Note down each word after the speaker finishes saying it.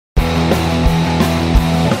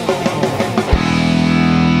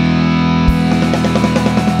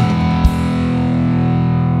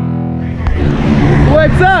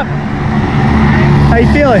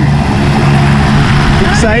you feeling?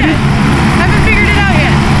 Excited? Haven't figured it out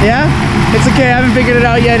yet. Yeah? It's okay, I haven't figured it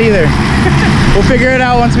out yet either. We'll figure it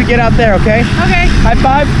out once we get out there, okay? Okay. High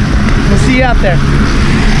five. We'll see you out there.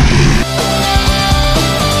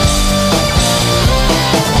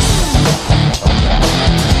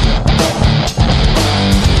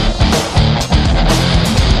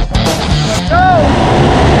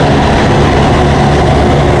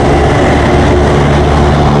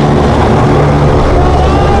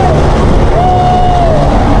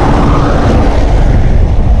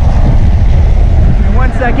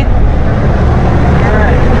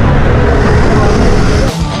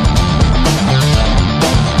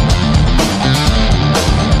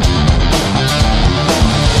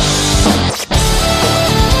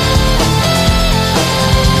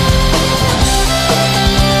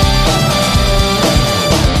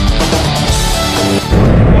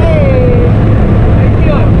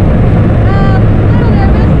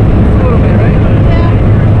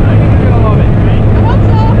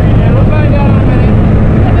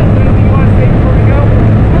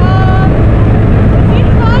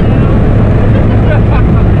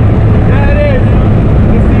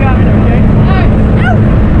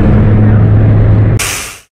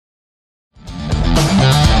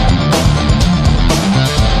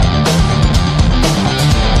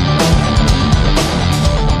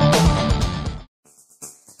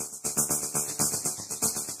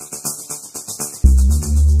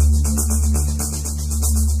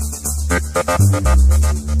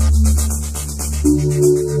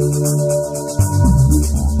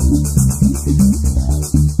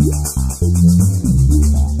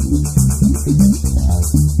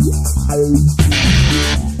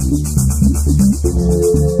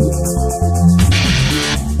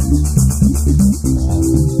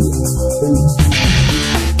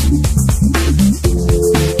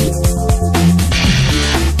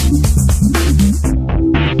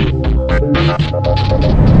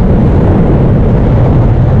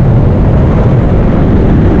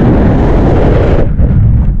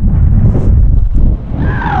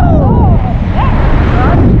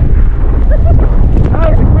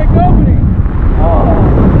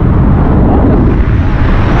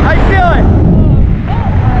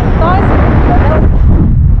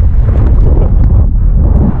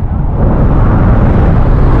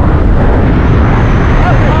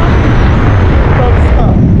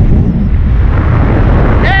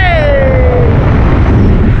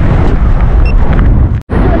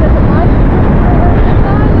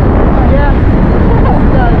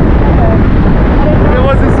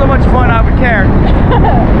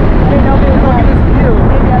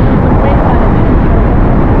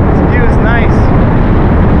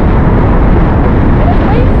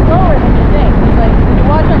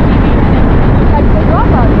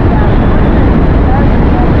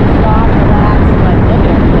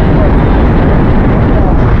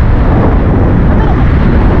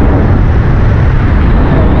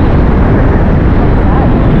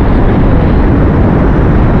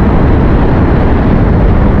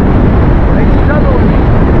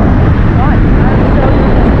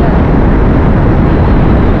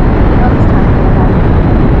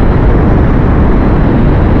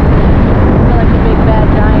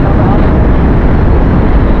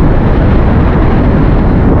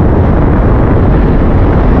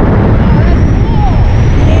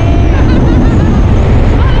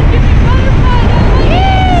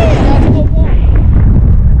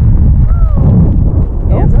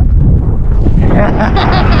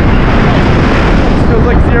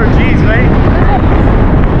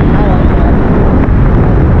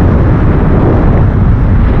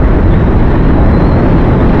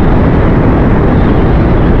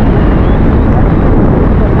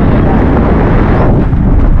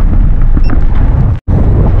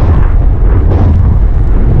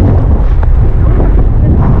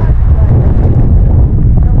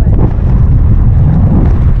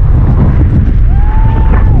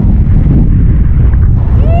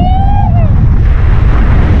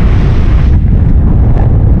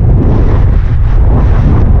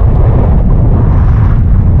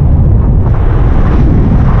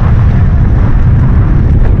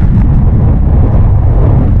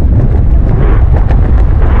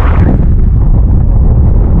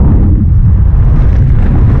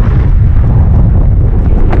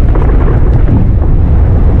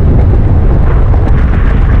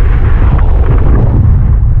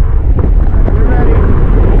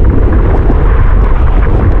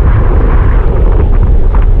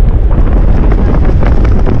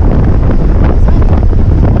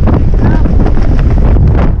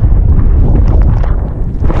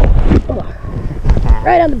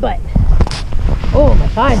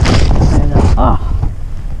 Hi. And, oh.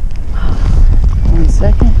 1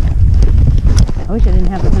 second. I wish I didn't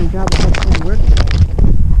have to kind of job if I was work today.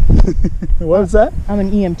 What was that? I'm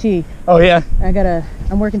an EMT. Oh yeah.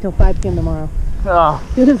 I'm working till 5 p.m. tomorrow. Oh.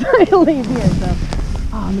 As soon as I leave here, so.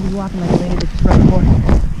 Oh, I'm gonna be walking like a lady to just run the corner.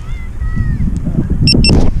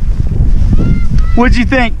 What'd you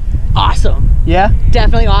think? Awesome. Yeah?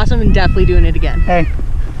 Definitely awesome and definitely doing it again. Hey,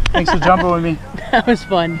 thanks for jumping with me. That was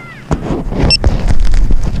fun.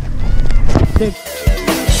 Take